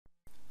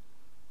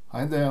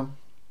Hi there.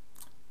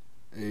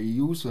 A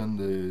user in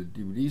the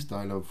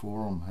DVDStyler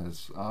forum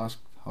has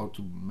asked how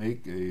to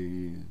make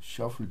a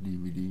shuffle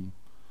DVD.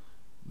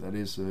 That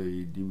is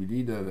a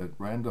DVD that at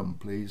random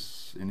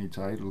plays any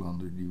title on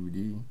the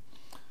DVD.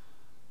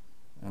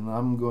 And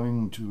I'm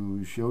going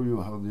to show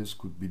you how this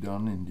could be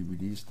done in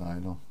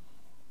DVDStyler.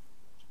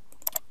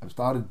 I've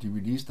started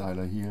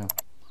DVDStyler here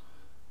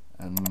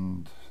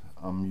and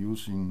I'm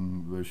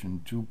using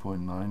version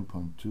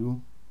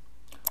 2.9.2.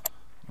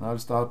 And I'll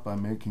start by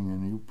making a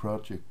new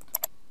project.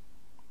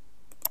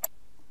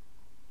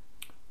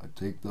 I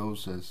take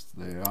those as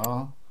they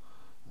are,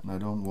 and I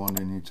don't want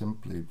any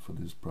template for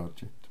this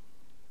project.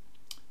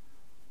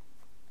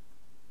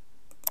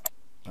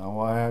 Now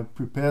I have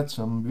prepared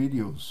some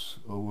videos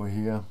over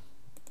here,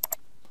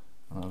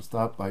 and I'll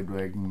start by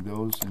dragging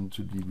those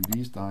into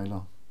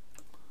DVDStyler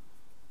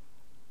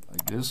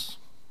like this,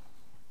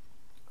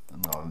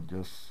 and I'll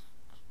just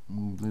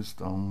move this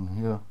down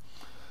here.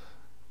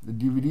 The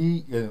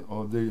DVD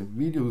or the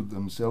video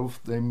themselves,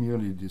 they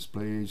merely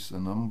displays a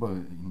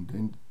number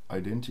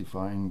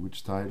identifying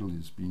which title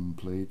is being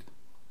played.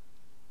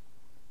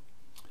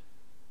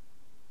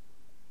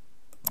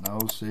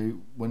 Now say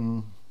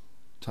when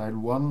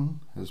title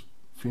 1 has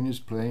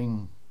finished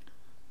playing,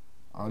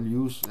 I'll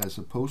use as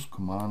a post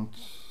command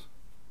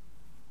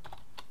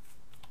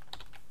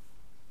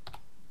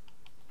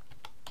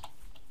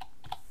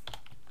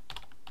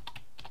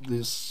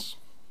this.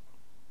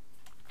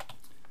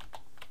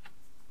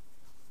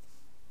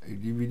 A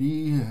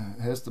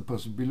DVD has the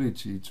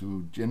possibility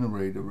to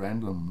generate a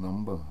random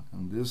number,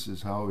 and this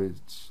is how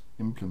it's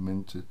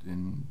implemented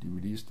in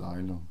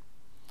DVDStyler.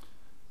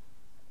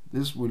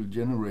 This will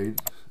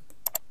generate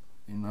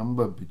a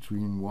number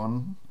between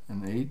 1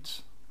 and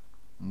 8,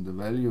 and the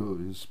value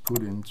is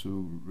put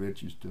into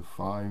register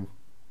 5.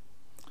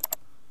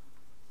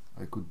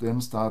 I could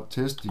then start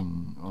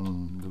testing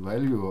on the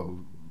value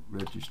of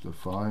register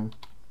 5.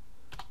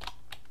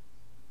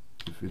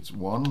 If it's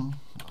 1,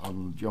 I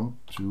will jump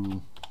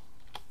to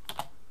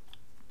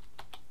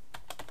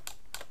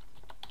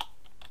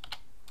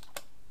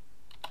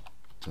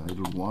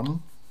title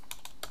 1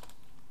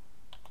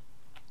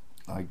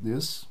 like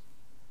this,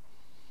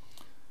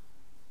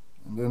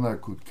 and then I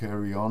could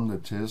carry on the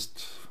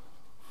test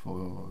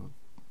for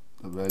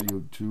the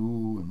value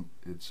 2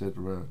 and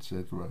etc,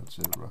 etc,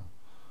 etc.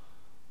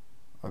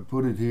 I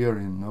put it here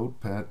in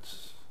Notepad,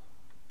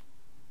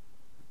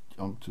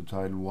 jump to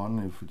title 1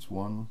 if it's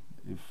 1.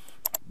 If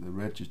the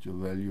register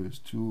value is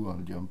 2,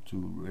 I'll jump to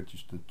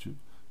register 2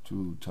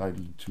 to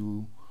title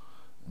 2,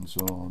 and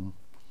so on.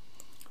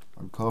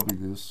 I'll copy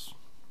this,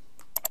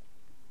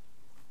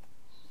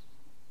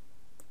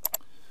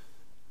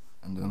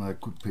 and then I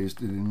could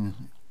paste it in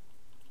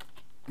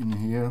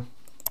here.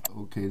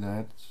 Okay,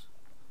 that,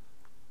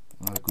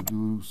 and I could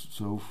do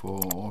so for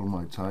all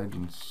my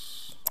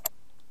titles.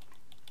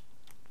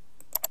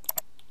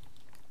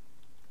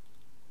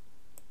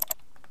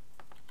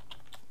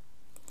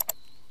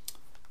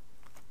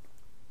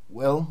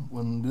 Well,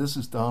 when this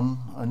is done,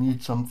 I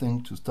need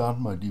something to start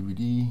my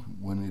DVD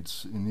when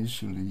it's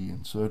initially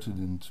inserted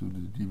into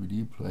the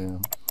DVD player.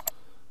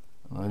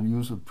 And I'll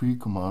use a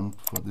pre-command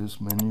for this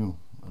menu,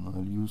 and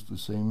I'll use the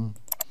same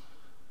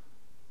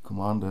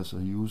command as I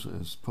use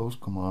as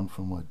post command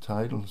for my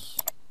titles.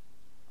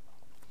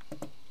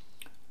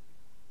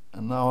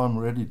 And now I'm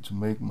ready to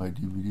make my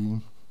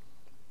DVD.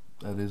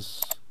 That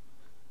is,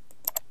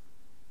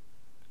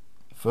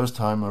 first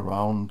time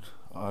around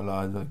I'll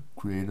either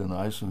create an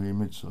ISO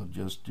image or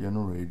just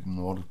generate in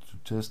order to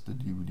test the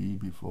DVD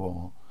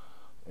before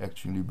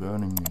actually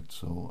burning it.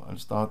 So I'll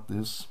start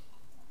this.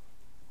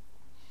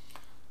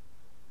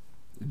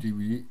 The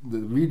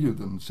video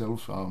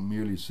themselves are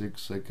merely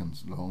 6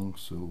 seconds long,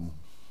 so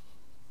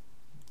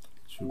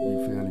it should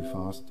be fairly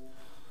fast.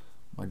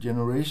 My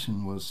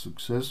generation was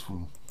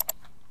successful,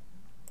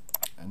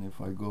 and if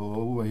I go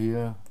over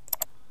here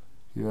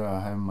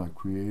I have my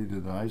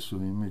created ISO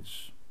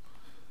image,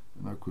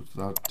 and I could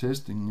start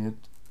testing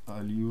it.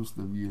 I'll use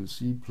the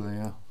VLC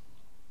player,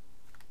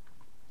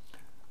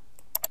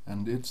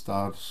 and it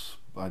starts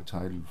by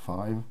title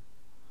 5.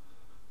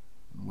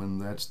 When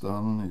that's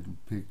done, it'll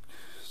pick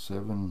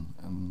 7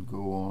 and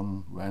go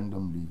on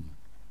randomly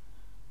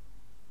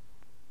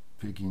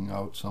picking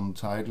out some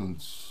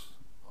titles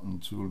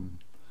until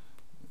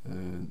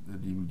the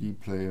DVD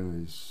player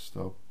is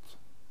stopped.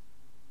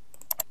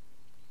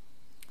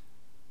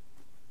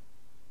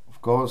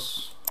 Of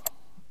course,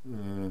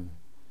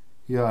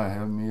 here I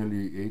have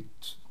merely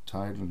 8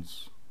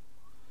 titles.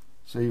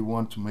 Say you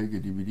want to make a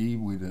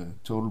DVD with a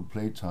total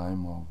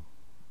playtime of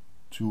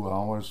 2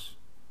 hours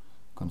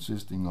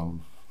consisting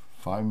of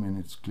 5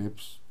 minutes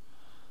clips,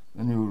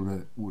 then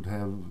you would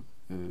have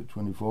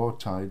 24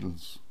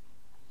 titles.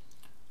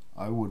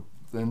 I would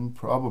then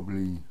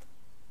probably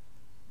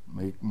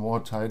make more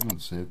title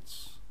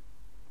sets,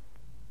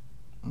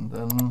 and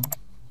then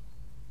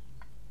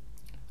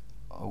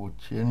I would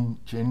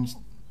change.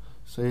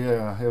 Say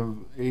I have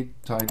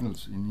 8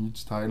 titles in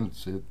each title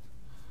set.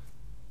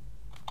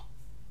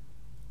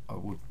 I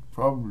would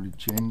probably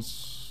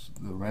change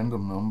the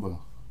random number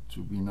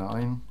to be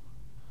 9,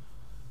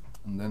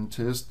 and then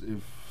test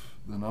if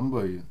the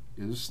number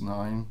is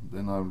 9,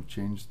 then I will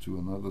change to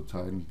another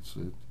title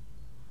set.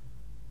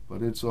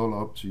 But it's all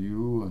up to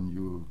you and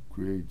your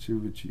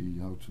creativity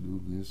how to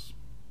do this.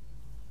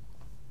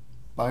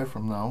 Bye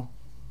from now.